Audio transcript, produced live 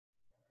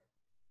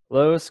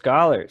Hello,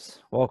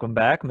 scholars. Welcome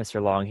back.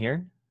 Mr. Long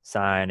here,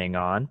 signing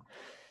on.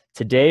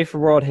 Today for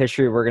World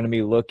History, we're going to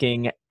be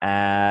looking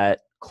at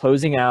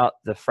closing out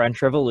the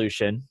French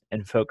Revolution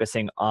and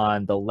focusing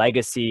on the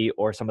legacy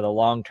or some of the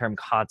long-term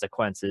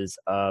consequences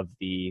of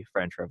the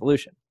French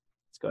Revolution.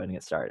 Let's go ahead and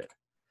get started.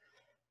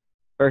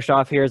 First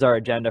off, here's our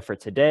agenda for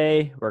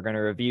today. We're going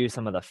to review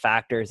some of the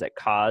factors that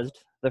caused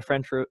the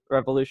French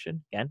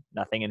Revolution. Again,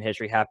 nothing in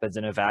history happens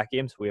in a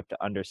vacuum, so we have to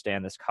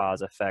understand this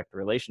cause-effect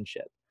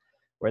relationship.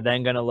 We're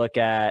then going to look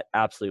at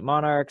absolute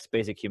monarchs,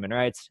 basic human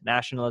rights,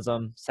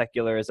 nationalism,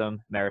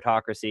 secularism,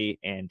 meritocracy,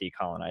 and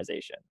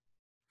decolonization.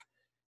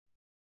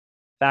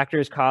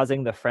 Factors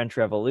causing the French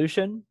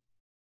Revolution.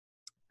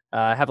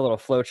 I have a little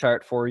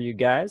flowchart for you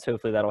guys.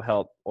 Hopefully that'll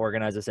help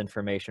organize this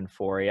information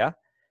for you.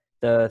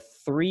 The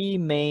three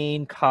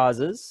main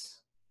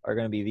causes are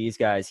going to be these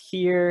guys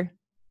here.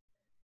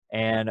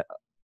 And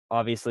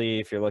obviously,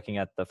 if you're looking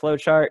at the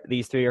flowchart,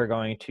 these three are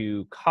going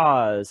to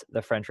cause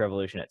the French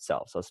Revolution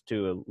itself. So let's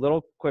do a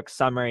little quick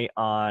summary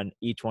on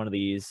each one of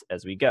these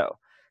as we go.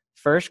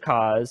 First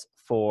cause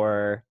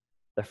for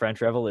the French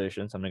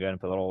Revolution, so I'm going to go ahead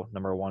and put a little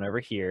number one over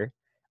here,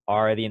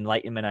 are the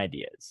Enlightenment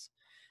ideas.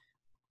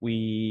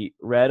 We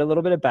read a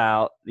little bit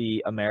about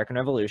the American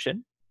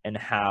Revolution and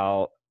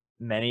how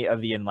many of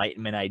the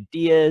Enlightenment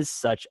ideas,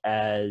 such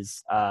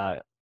as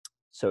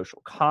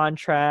social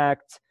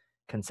contract,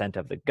 consent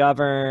of the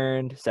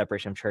governed,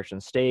 separation of church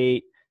and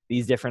state,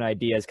 these different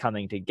ideas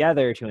coming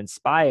together to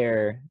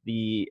inspire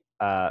the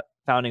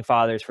founding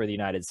fathers for the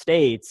United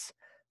States,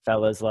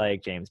 fellows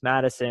like James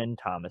Madison,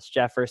 Thomas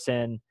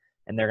Jefferson,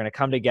 and they're going to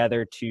come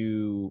together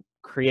to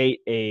create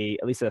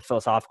at least a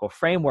philosophical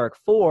framework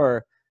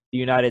for the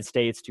United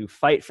States to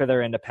fight for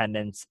their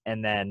independence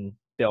and then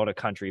build a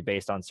country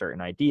based on certain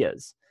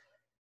ideas.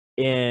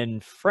 In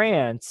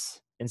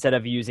France, instead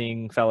of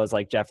using fellows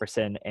like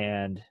Jefferson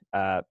and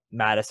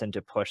Madison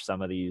to push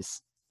some of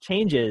these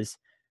changes,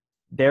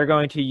 they're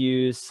going to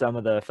use some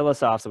of the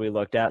philosophers that we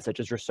looked at, such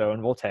as Rousseau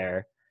and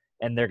Voltaire,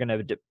 and they're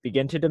going to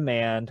begin to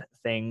demand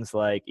things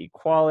like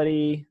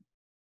equality,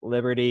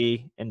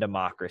 liberty, and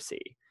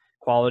democracy.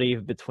 Equality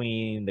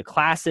between the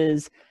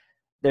classes.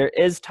 There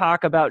is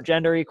talk about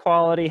gender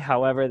equality.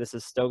 However, this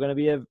is still going to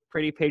be a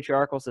pretty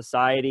patriarchal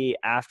society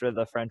after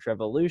the French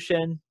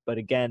Revolution. But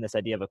again, this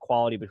idea of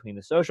equality between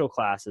the social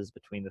classes,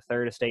 between the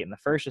third estate and the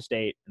first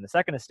estate and the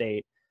second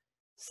estate,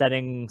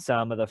 setting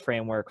some of the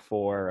framework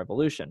for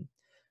revolution.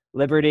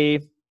 Liberty,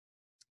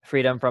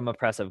 freedom from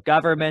oppressive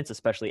governments,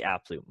 especially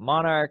absolute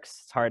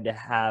monarchs. It's hard to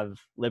have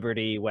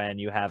liberty when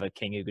you have a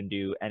king who can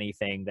do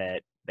anything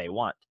that they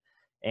want.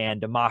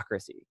 And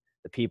democracy,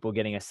 the people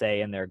getting a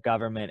say in their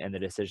government and the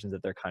decisions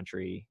that their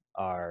country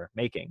are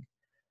making.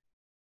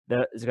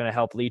 That is going to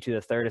help lead to the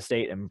third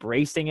estate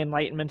embracing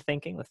Enlightenment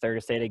thinking. The third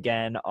estate,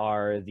 again,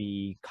 are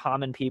the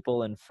common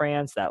people in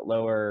France, that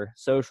lower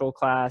social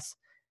class.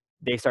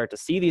 They start to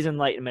see these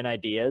Enlightenment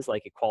ideas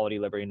like equality,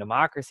 liberty, and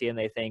democracy, and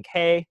they think,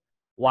 hey,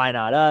 why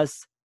not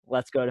us?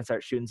 Let's go ahead and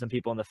start shooting some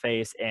people in the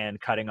face and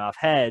cutting off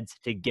heads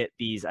to get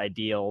these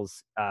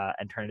ideals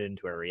and turn it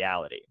into a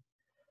reality.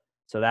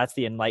 So that's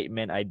the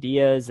Enlightenment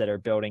ideas that are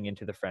building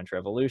into the French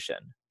Revolution.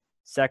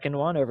 Second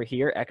one over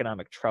here,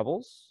 economic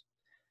troubles.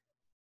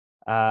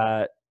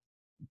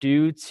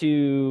 Due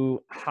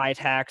to high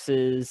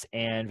taxes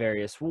and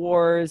various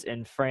wars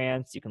in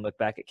France, you can look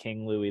back at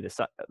King Louis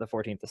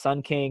XIV, the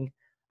Sun King,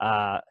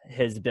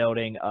 his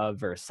building of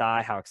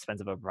Versailles, how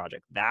expensive of a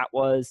project that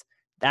was.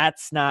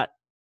 That's not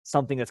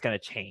something that's going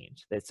to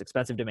change. It's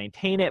expensive to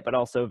maintain it, but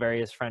also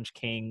various French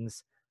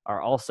kings are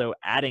also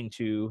adding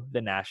to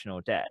the national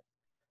debt.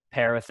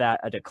 Pair with that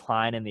a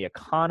decline in the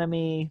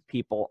economy.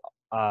 People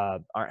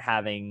aren't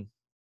having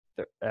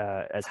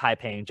as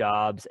high-paying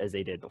jobs as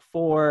they did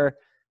before.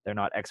 They're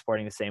not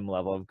exporting the same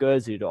level of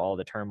goods due to all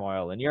the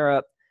turmoil in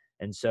Europe.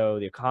 And so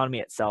the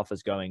economy itself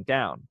is going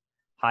down.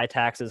 High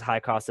taxes, high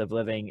cost of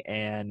living,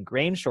 and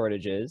grain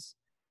shortages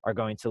are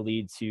going to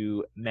lead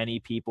to many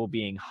people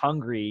being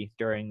hungry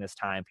during this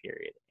time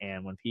period.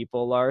 And when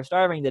people are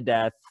starving to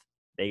death,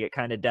 they get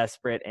kind of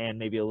desperate and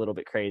maybe a little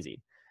bit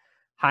crazy.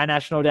 High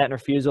national debt and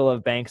refusal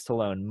of banks to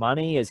loan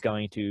money is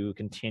going to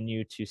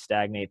continue to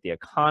stagnate the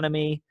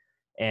economy.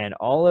 And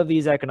all of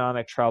these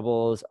economic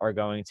troubles are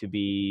going to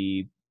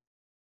be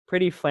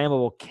pretty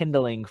flammable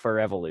kindling for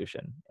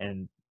revolution.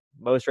 And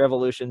most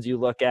revolutions you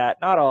look at,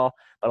 not all,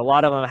 but a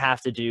lot of them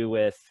have to do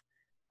with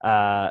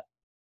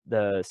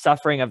the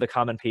suffering of the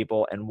common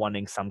people and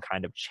wanting some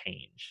kind of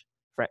change.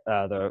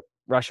 The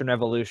Russian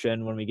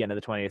Revolution, when we get into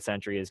the 20th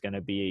century, is going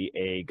to be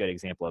a good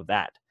example of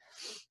that.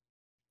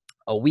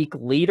 A week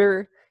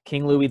later,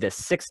 King Louis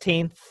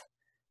XVI,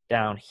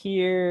 down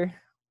here,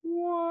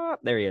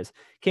 there he is.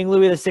 King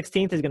Louis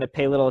XVI is going to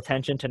pay little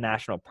attention to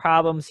national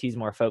problems. He's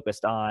more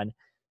focused on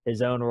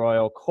his own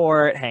royal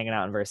court, hanging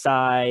out in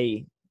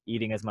Versailles,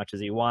 eating as much as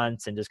he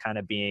wants, and just kind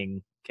of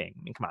being king.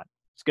 I mean, come on,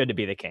 it's good to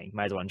be the king.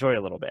 Might as well enjoy it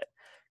a little bit.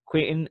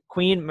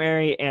 Queen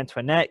Marie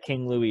Antoinette,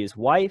 King Louis's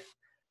wife,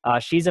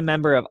 she's a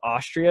member of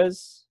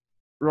Austria's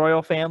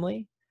royal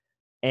family.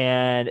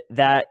 And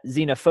that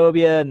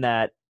xenophobia and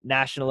that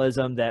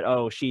nationalism that,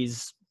 oh,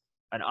 she's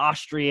an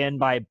Austrian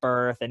by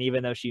birth, and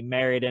even though she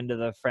married into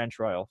the French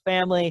royal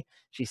family,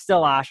 she's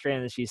still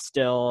Austrian and she's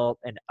still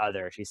an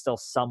other. She's still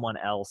someone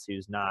else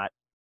who's not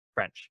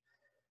French.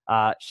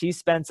 She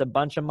spends a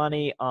bunch of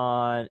money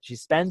on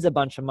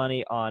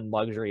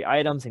luxury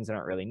items, things that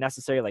aren't really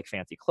necessary, like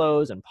fancy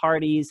clothes and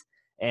parties.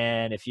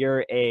 And if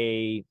you're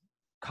a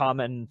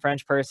common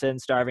French person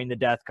starving to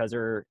death because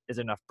there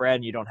isn't enough bread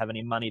and you don't have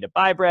any money to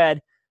buy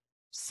bread,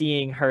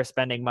 seeing her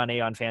spending money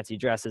on fancy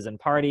dresses and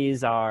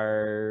parties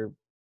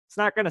it's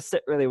not going to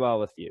sit really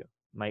well with you.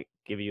 Might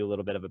give you a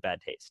little bit of a bad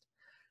taste.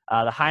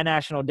 The high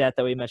national debt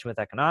that we mentioned with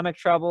economic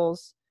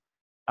troubles.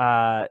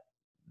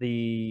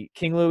 The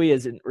King Louis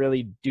isn't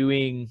really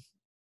doing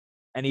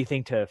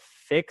anything to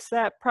fix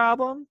that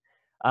problem.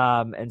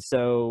 And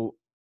so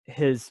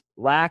his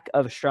lack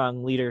of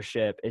strong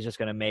leadership is just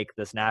going to make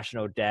this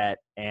national debt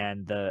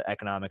and the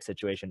economic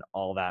situation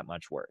all that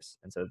much worse.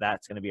 And so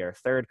that's going to be our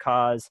third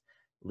cause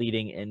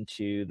leading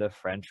into the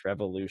French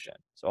Revolution.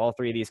 So all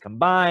three of these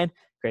combined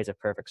creates a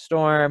perfect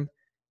storm,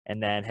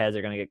 and then heads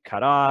are going to get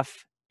cut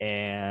off,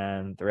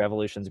 and the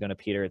revolution is going to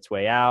peter its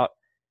way out.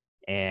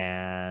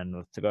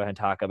 And to go ahead and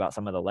talk about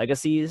some of the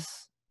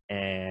legacies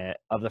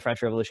of the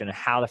French Revolution and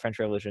how the French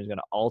Revolution is going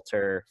to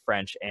alter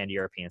French and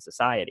European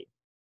society.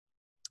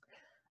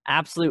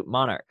 Absolute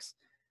monarchs.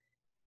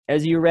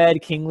 As you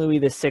read, King Louis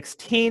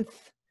XVI,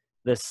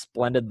 this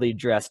splendidly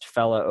dressed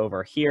fella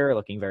over here,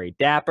 looking very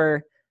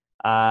dapper.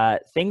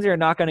 Things are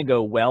not going to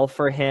go well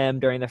for him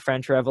during the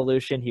French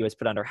Revolution. He was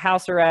put under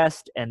house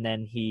arrest, and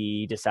then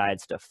he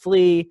decides to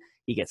flee.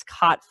 He gets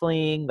caught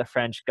fleeing. The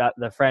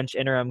French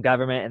interim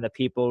government and the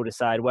people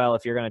decide, well,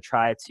 if you're going to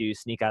try to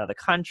sneak out of the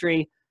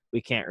country,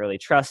 we can't really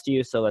trust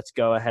you, so let's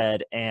go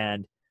ahead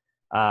and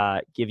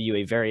give you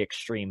a very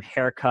extreme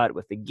haircut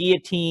with the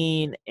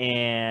guillotine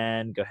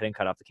and go ahead and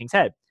cut off the king's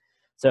head.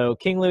 So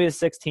King Louis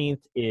XVI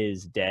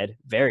is dead,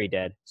 very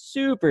dead,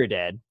 super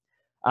dead.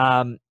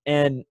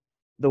 And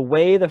the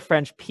way the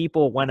French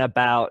people went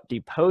about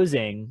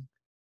deposing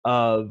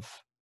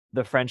of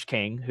the French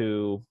king,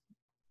 who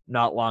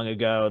not long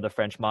ago the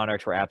French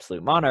monarchs were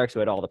absolute monarchs who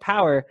had all the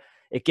power,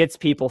 it gets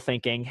people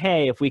thinking,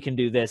 hey, if we can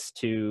do this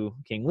to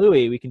King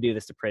Louis, we can do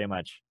this to pretty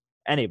much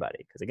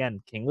anybody. Because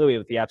again, King Louis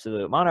with the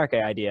absolute monarchy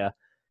idea,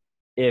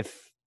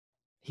 if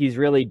he's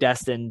really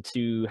destined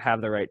to have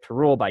the right to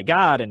rule by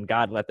God and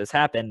God let this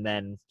happen,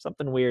 then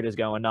something weird is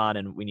going on,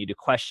 and we need to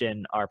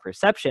question our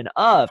perception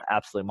of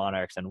absolute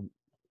monarchs and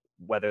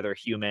whether they're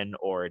human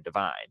or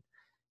divine.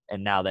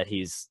 And now that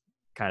he's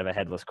kind of a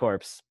headless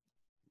corpse,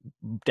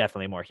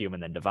 definitely more human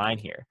than divine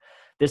here.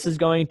 This is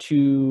going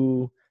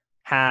to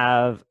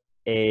have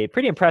a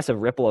pretty impressive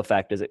ripple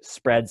effect as it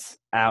spreads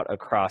out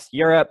across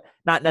Europe,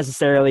 not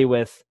necessarily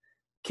with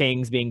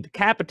kings being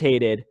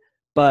decapitated,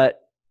 but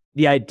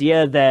the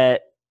idea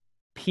that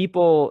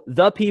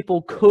the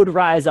people could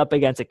rise up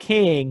against a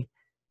king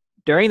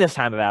during this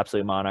time of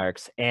absolute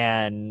monarchs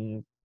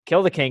and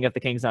kill the king if the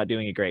king's not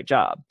doing a great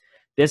job.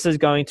 This is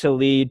going to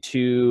lead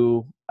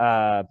to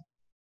a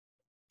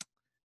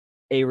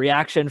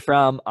reaction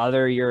from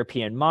other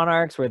European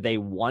monarchs where they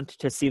want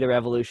to see the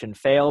revolution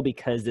fail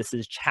because this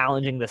is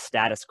challenging the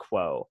status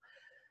quo.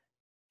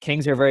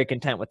 Kings are very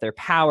content with their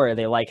power.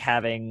 They like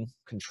having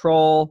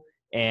control.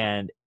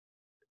 And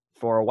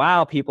for a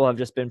while, people have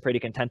just been pretty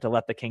content to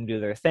let the king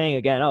do their thing.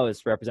 Again, oh,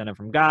 it's represented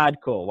from God.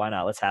 Cool. Why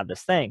not? Let's have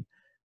this thing.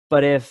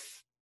 But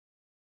if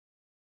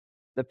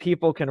the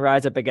people can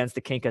rise up against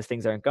the king because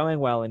things aren't going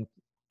well and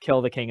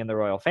kill the king and the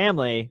royal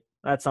family,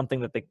 that's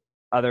something that the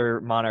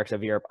other monarchs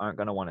of Europe aren't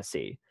going to want to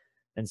see.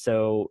 And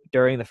so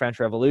during the French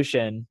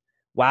Revolution,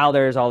 while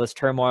there's all this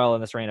turmoil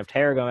and this reign of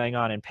terror going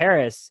on in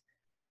Paris,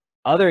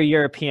 other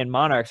European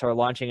monarchs are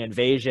launching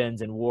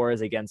invasions and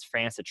wars against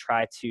France to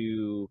try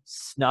to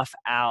snuff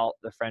out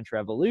the French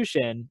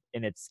Revolution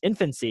in its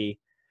infancy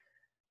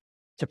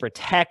to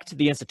protect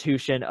the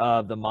institution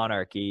of the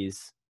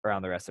monarchies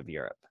around the rest of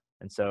Europe.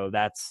 And so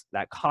that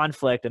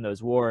conflict and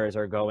those wars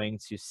are going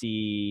to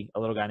see a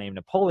little guy named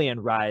Napoleon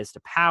rise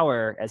to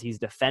power as he's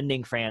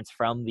defending France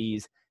from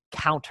these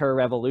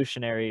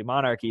counter-revolutionary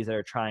monarchies that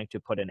are trying to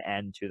put an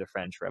end to the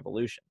French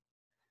Revolution.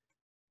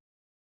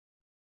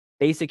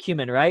 Basic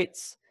human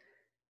rights.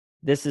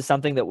 This is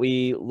something that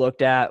we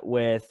looked at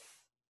with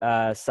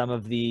some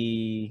of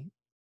the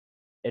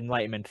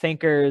Enlightenment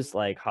thinkers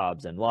like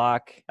Hobbes and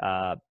Locke,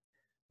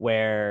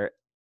 where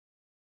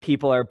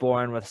people are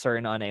born with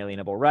certain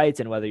unalienable rights,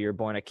 and whether you're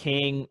born a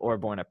king or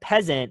born a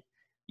peasant,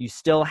 you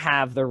still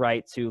have the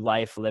right to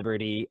life,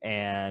 liberty,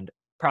 and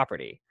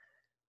property.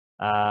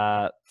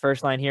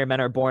 First line here,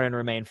 men are born and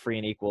remain free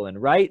and equal in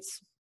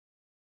rights.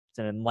 It's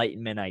an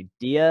Enlightenment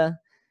idea.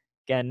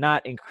 Again,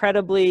 not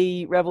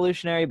incredibly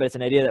revolutionary, but it's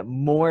an idea that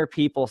more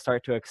people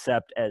start to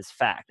accept as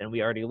fact. And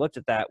we already looked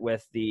at that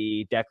with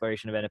the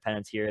Declaration of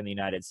Independence here in the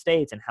United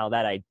States and how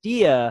that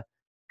idea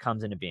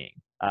comes into being.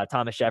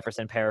 Thomas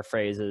Jefferson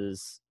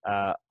paraphrases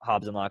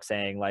Hobbes and Locke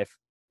saying life,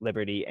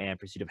 liberty, and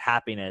pursuit of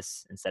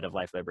happiness instead of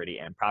life, liberty,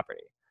 and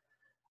property.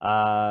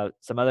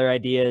 Some other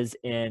ideas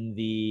in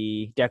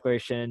the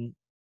Declaration,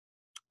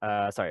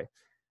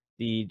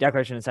 the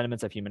Declaration and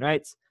Sentiments of Human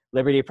Rights,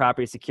 liberty,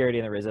 property, security,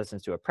 and the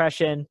resistance to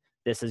oppression.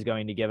 This is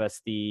going to give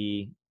us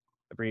the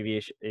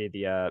abbreviation,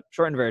 the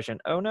shortened version.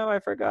 Oh no, I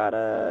forgot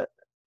a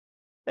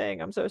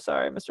thing. I'm so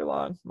sorry, Mr.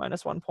 Long.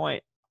 -1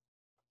 point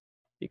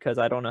because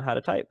I don't know how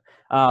to type.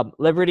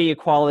 Liberty,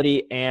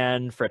 equality,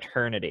 and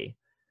fraternity.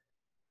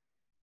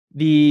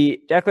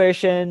 The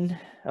Declaration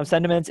of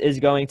Sentiments is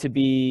going to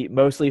be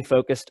mostly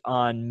focused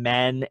on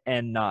men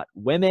and not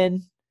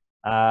women.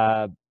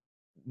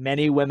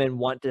 Many women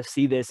want to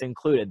see this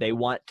included. They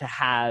want to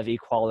have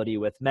equality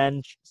with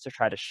men to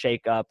try to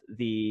shake up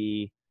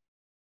the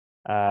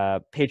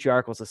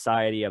patriarchal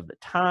society of the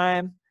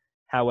time.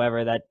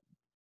 However, that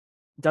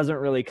doesn't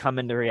really come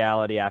into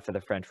reality after the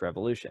French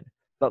Revolution.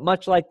 But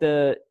much like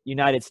the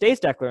United States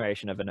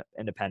Declaration of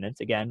Independence,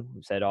 again,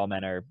 who said all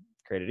men are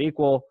created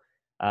equal,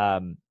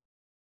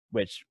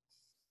 which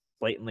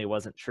blatantly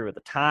wasn't true at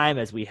the time,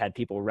 as we had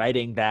people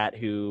writing that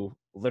who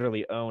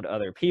literally owned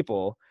other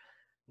people.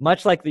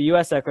 Much like the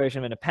U.S. Declaration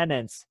of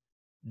Independence,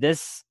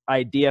 this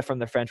idea from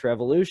the French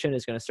Revolution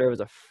is going to serve as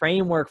a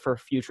framework for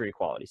future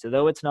equality. So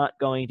though it's not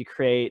going to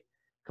create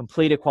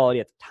complete equality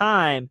at the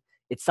time,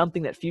 it's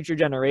something that future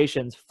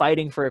generations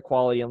fighting for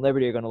equality and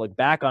liberty are going to look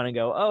back on and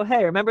go, oh,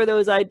 hey, remember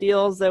those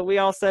ideals that we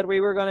all said we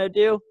were going to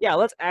do? Yeah,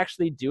 let's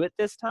actually do it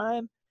this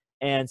time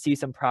and see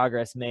some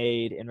progress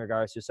made in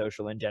regards to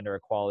social and gender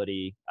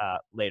equality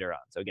later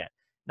on. So again,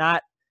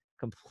 not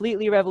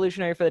completely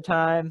revolutionary for the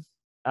time,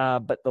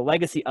 but the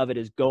legacy of it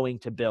is going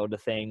to build to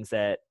things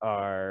that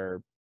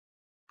are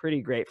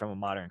pretty great from a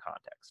modern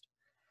context.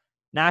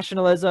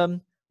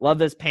 Nationalism. Love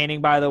this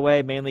painting, by the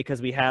way, mainly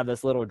because we have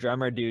this little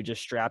drummer dude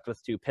just strapped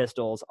with 2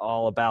 pistols,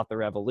 all about the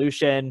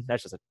revolution.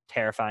 That's just a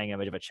terrifying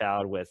image of a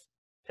child with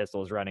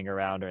pistols running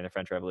around during the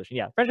French Revolution.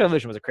 Yeah, French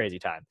Revolution was a crazy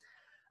time.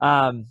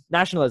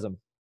 Nationalism.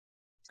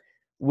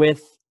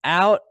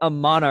 Without a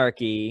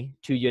monarchy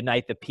to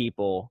unite the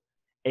people,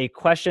 a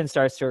question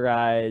starts to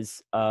arise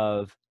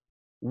of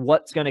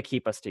what's going to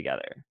keep us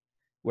together.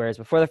 Whereas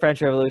before the French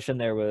Revolution,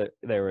 there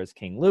was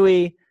King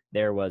Louis,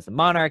 there was a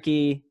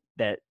monarchy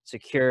that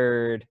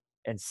secured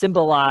and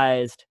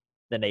symbolized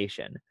the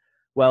nation.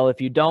 Well, if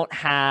you don't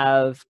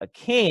have a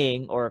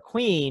king or a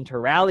queen to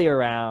rally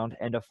around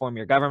and to form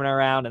your government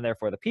around, and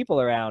therefore the people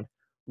around,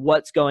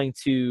 what's going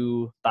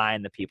to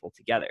bind the people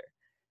together?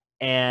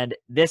 And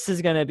this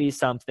is going to be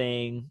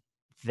something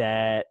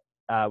that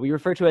we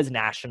refer to as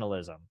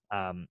nationalism.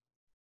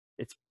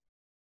 It's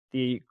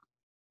the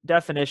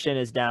definition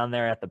is down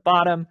there at the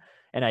bottom,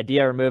 an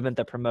idea or movement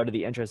that promoted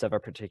the interests of a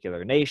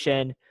particular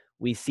nation.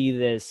 We see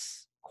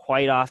this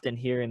quite often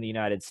here in the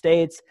United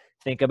States.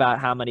 Think about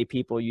how many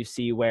people you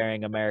see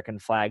wearing American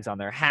flags on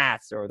their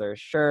hats or their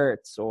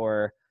shirts,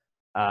 or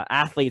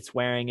athletes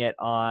wearing it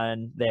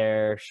on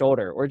their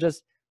shoulder, or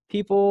just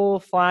people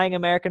flying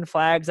American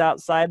flags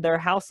outside their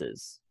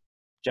houses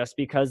just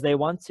because they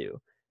want to.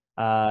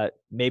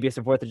 Maybe it's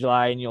the 4th of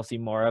July and you'll see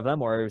more of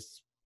them, or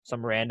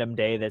some random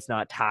day that's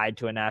not tied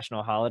to a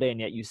national holiday, and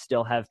yet you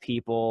still have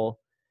people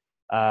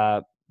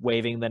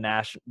waving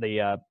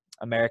the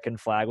American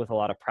flag with a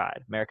lot of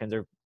pride. Americans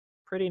are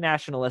pretty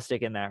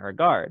nationalistic in that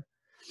regard.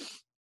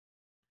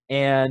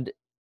 And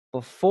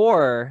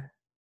before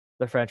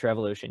the French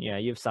Revolution, you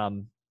have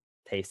some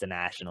taste of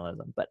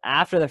nationalism. But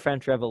after the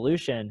French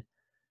Revolution,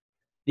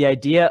 the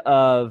idea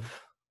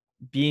of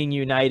being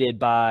united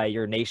by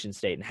your nation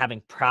state and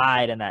having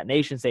pride in that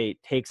nation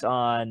state takes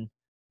on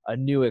a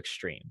new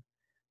extreme.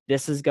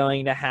 This is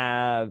going to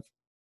have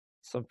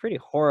some pretty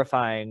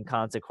horrifying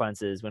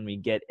consequences when we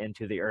get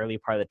into the early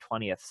part of the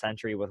 20th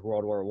century with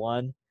World War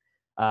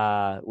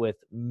I, with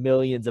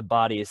millions of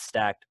bodies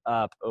stacked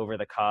up over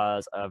the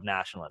cause of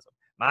nationalism.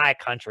 My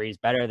country is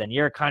better than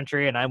your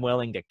country, and I'm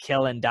willing to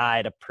kill and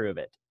die to prove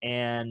it.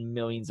 And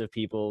millions of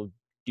people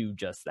do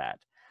just that.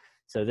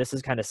 So this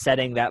is kind of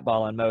setting that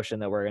ball in motion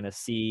that we're going to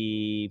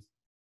see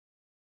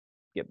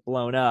get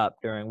blown up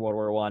during World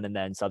War I and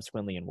then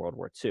subsequently in World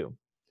War II.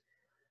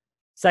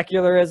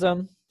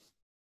 Secularism.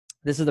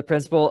 This is the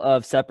principle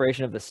of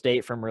separation of the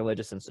state from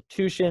religious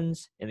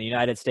institutions. In the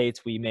United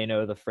States, we may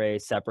know the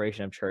phrase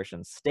separation of church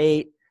and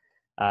state.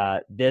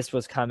 This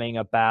was coming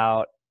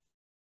about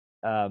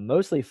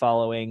mostly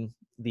following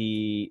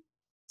the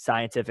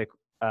scientific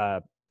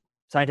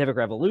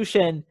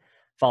revolution,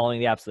 following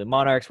the absolute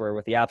monarchs, where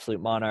with the absolute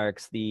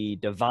monarchs, the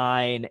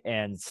divine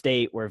and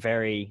state were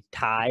very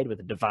tied with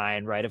the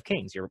divine right of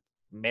kings. You're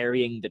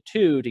marrying the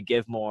two to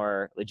give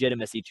more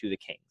legitimacy to the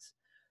kings.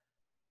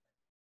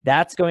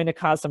 That's going to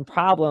cause some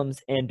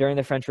problems. And during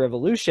the French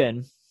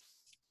Revolution,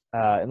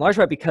 in large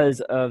part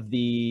because of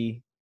the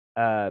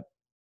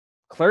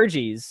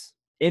clergy's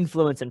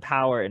influence and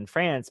power in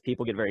France,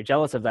 people get very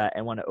jealous of that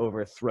and want to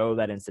overthrow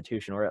that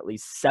institution, or at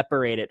least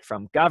separate it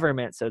from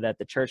government so that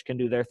the church can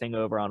do their thing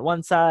over on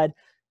one side,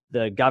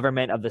 the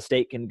government of the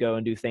state can go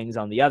and do things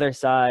on the other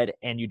side,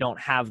 and you don't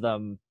have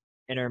them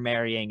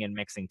intermarrying and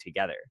mixing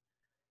together.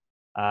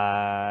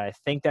 I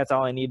think that's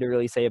all I need to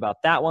really say about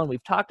that one.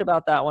 We've talked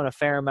about that one a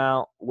fair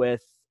amount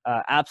with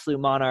absolute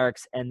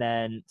monarchs, and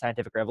then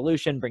scientific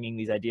revolution, bringing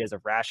these ideas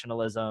of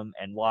rationalism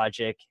and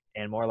logic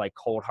and more like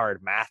cold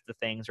hard math to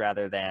things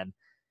rather than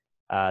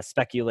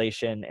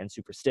speculation and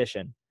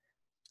superstition.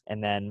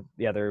 And then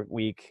the other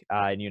week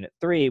in Unit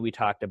 3, we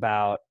talked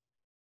about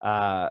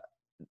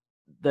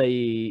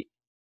the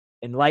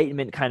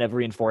Enlightenment kind of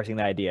reinforcing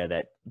the idea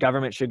that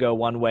government should go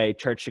one way,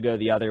 church should go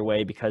the other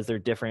way, because they're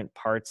different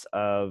parts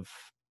of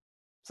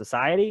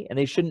society and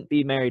they shouldn't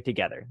be married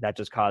together. That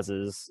just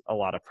causes a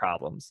lot of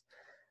problems.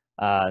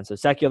 So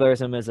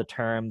secularism is a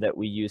term that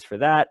we use for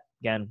that.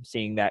 Again,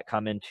 seeing that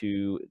come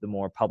into the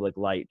more public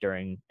light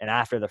during and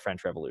after the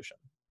French Revolution.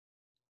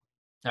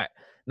 All right,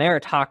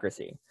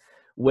 meritocracy.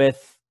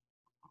 With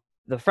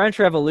the French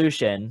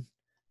Revolution,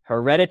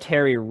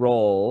 hereditary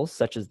roles,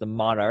 such as the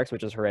monarchs,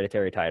 which is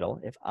hereditary title.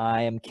 If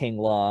I am King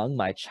Long,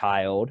 my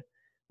child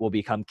will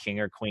become king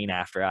or queen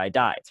after I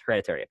die. It's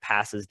hereditary. It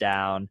passes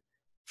down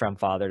from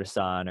father to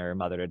son or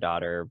mother to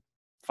daughter,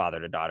 father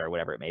to daughter,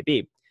 whatever it may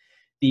be.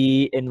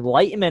 The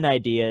Enlightenment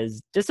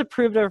ideas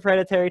disapproved of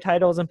hereditary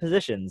titles and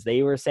positions.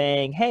 They were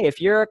saying, hey, if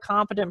you're a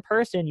competent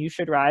person, you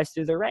should rise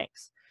through the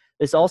ranks.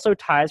 This also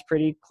ties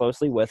pretty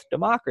closely with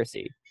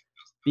democracy,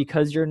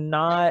 because you're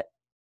not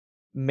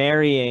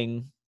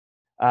marrying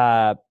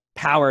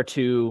power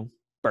to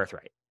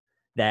birthright.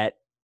 That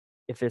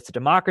if it's a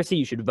democracy,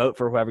 you should vote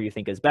for whoever you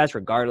think is best,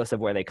 regardless of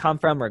where they come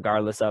from,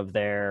 regardless of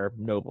their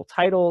noble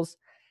titles,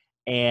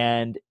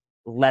 and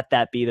let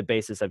that be the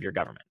basis of your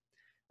government.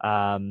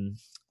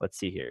 Let's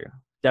see here.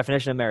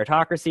 Definition of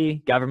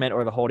meritocracy: government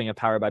or the holding of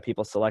power by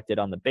people selected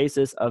on the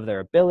basis of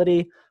their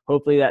ability.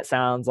 Hopefully that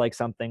sounds like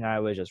something I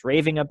was just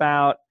raving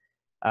about.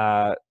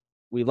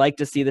 We like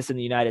to see this in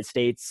the United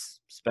States,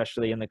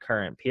 especially in the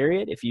current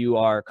period. If you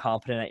are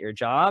competent at your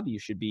job, you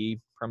should be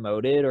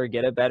promoted or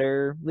get a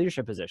better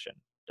leadership position.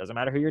 Doesn't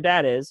matter who your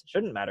dad is.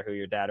 Shouldn't matter who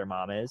your dad or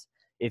mom is.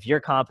 If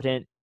you're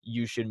competent,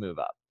 you should move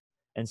up.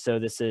 And so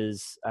this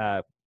is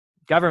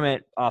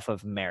government off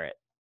of merit,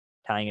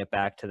 tying it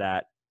back to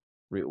that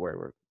root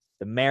word.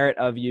 The merit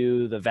of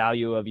you, the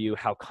value of you,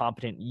 how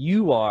competent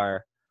you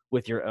are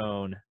with your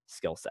own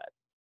skill set.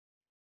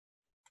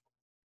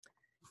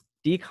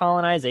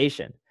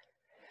 Decolonization.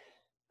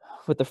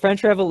 With the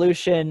French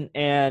Revolution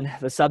and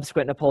the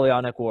subsequent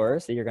Napoleonic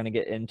Wars that you're going to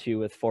get into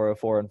with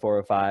 404 and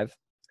 405,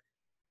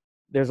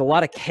 there's a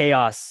lot of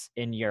chaos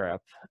in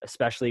Europe,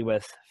 especially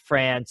with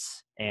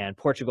France and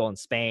Portugal and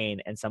Spain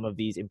and some of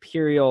these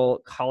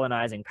imperial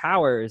colonizing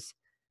powers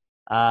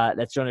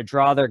that's going to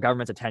draw their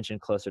government's attention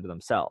closer to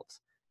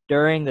themselves.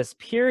 During this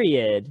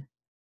period,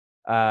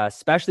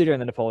 especially during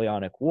the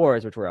Napoleonic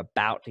Wars, which we're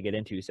about to get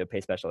into, so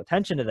pay special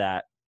attention to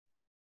that,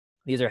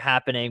 these are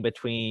happening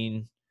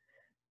between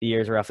the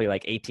years roughly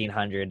like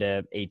 1800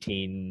 to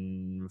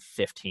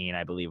 1815,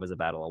 I believe, was the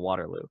Battle of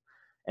Waterloo.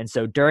 And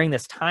so during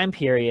this time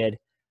period,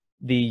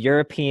 the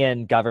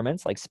European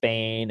governments like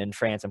Spain and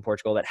France and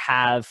Portugal that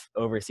have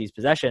overseas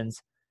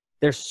possessions,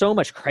 there's so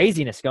much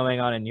craziness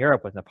going on in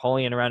Europe with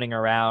Napoleon running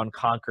around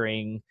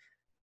conquering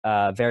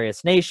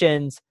various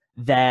nations,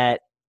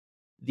 that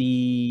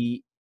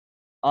the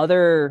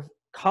other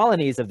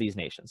colonies of these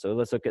nations, so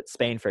let's look at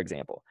Spain, for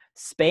example.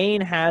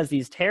 Spain has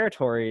these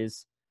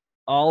territories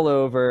all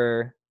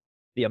over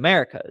the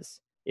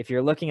Americas. If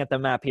you're looking at the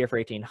map here for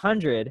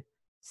 1800,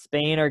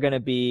 Spain are going to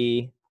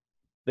be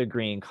the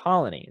green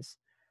colonies.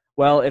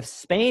 Well, if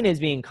Spain is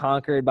being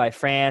conquered by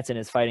France and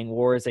is fighting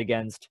wars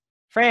against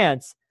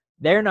France,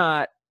 they're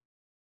not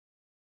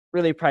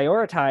really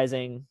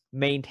prioritizing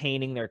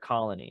maintaining their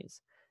colonies.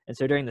 And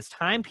so during this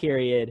time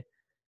period,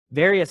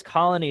 various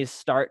colonies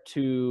start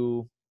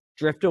to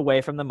drift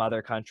away from the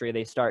mother country.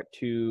 They start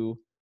to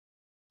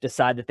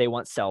decide that they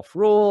want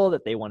self-rule,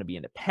 that they want to be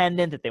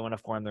independent, that they want to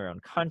form their own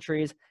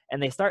countries,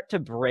 and they start to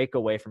break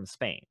away from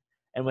Spain.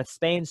 And with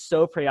Spain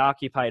so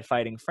preoccupied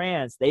fighting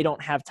France, they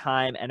don't have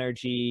time,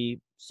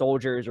 energy,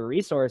 soldiers, or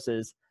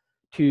resources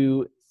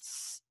to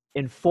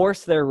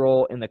enforce their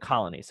role in the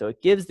colony. So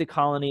it gives the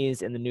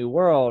colonies in the New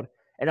World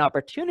an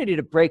opportunity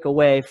to break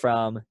away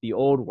from the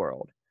Old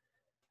World.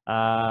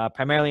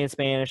 Primarily in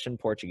Spanish and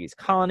Portuguese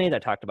colonies. I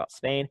talked about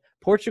Spain.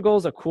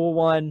 Portugal's a cool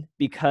one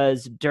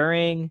because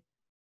during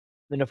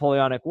the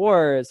Napoleonic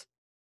Wars,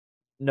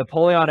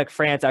 Napoleonic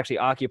France actually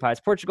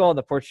occupies Portugal, and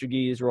the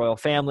Portuguese royal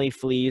family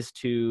flees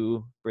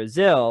to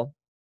Brazil.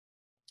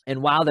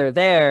 And while they're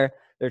there,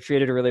 they're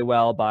treated really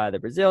well by the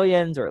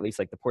Brazilians, or at least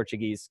like the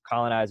Portuguese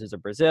colonizers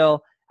of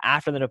Brazil.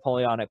 After the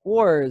Napoleonic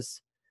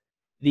Wars,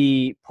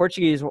 the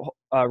Portuguese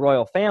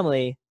royal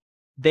family,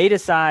 they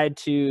decide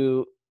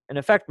to, in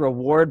effect,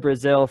 reward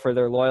Brazil for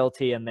their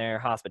loyalty and their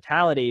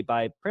hospitality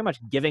by pretty much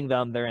giving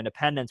them their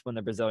independence when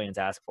the Brazilians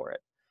ask for it.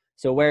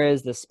 So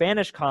whereas the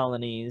Spanish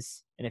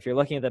colonies, and if you're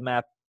looking at the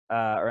map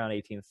around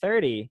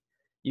 1830,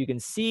 you can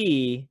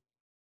see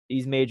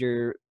these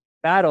major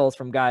battles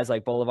from guys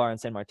like Bolivar and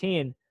San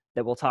Martin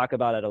that we'll talk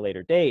about at a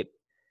later date.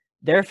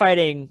 They're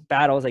fighting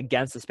battles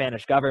against the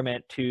Spanish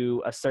government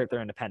to assert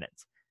their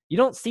independence. You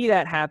don't see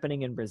that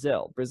happening in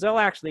Brazil. Brazil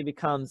actually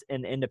becomes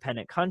an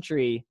independent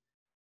country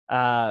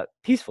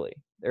peacefully.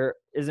 there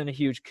isn't a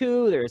huge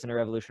coup, there isn't a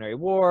revolutionary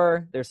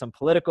war, there's some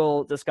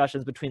political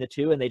discussions between the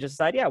two, and they just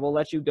decide, yeah, we'll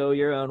let you go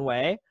your own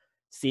way.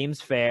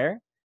 Seems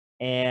fair.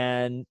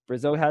 And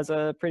Brazil has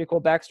a pretty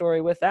cool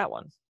backstory with that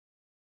one.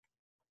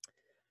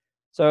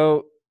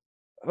 So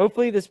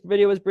hopefully this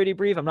video was pretty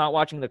brief. I'm not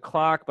watching the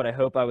clock, but I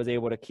hope I was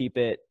able to keep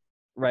it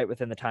right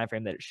within the time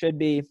frame that it should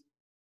be.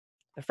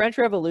 The French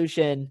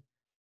Revolution,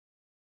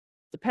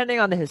 depending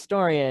on the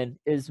historian,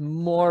 is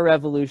more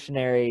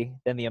revolutionary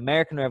than the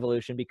American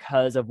Revolution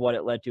because of what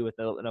it led to with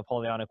the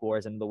Napoleonic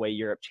Wars and the way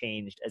Europe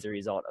changed as a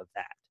result of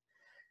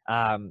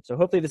that. So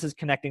hopefully this is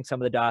connecting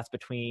some of the dots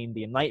between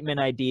the Enlightenment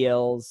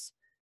ideals,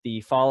 the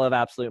fall of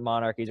absolute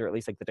monarchies, or at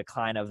least like the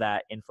decline of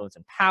that influence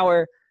and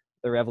power,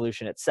 the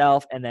revolution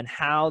itself, and then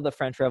how the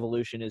French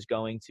Revolution is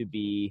going to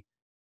be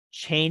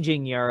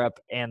changing Europe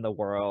and the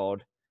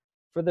world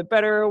for the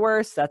better or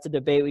worse. That's a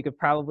debate we could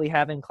probably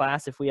have in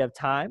class if we have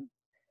time.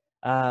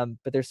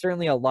 But there's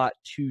certainly a lot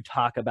to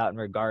talk about in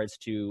regards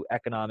to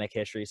economic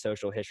history,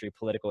 social history,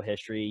 political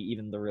history,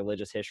 even the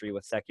religious history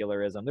with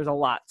secularism. There's a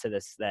lot to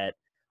this that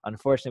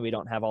unfortunately we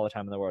don't have all the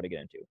time in the world to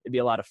get into. It'd be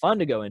a lot of fun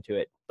to go into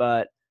it,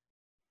 but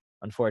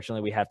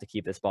unfortunately we have to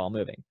keep this ball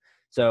moving.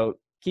 So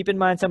keep in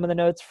mind some of the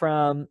notes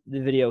from the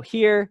video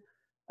here.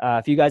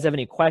 If you guys have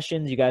any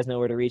questions, you guys know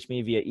where to reach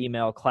me via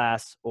email,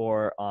 class,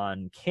 or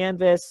on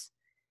Canvas.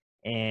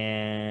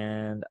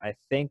 And I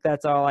think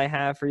that's all I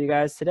have for you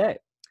guys today.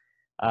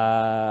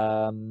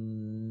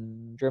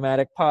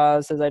 Dramatic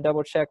pause as I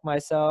double check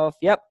myself.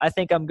 Yep, I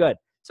think I'm good.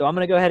 So I'm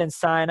going to go ahead and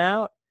sign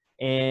out,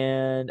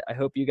 and I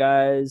hope you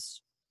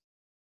guys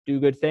do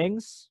good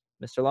things.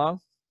 Mr. Long,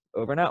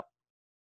 over and out.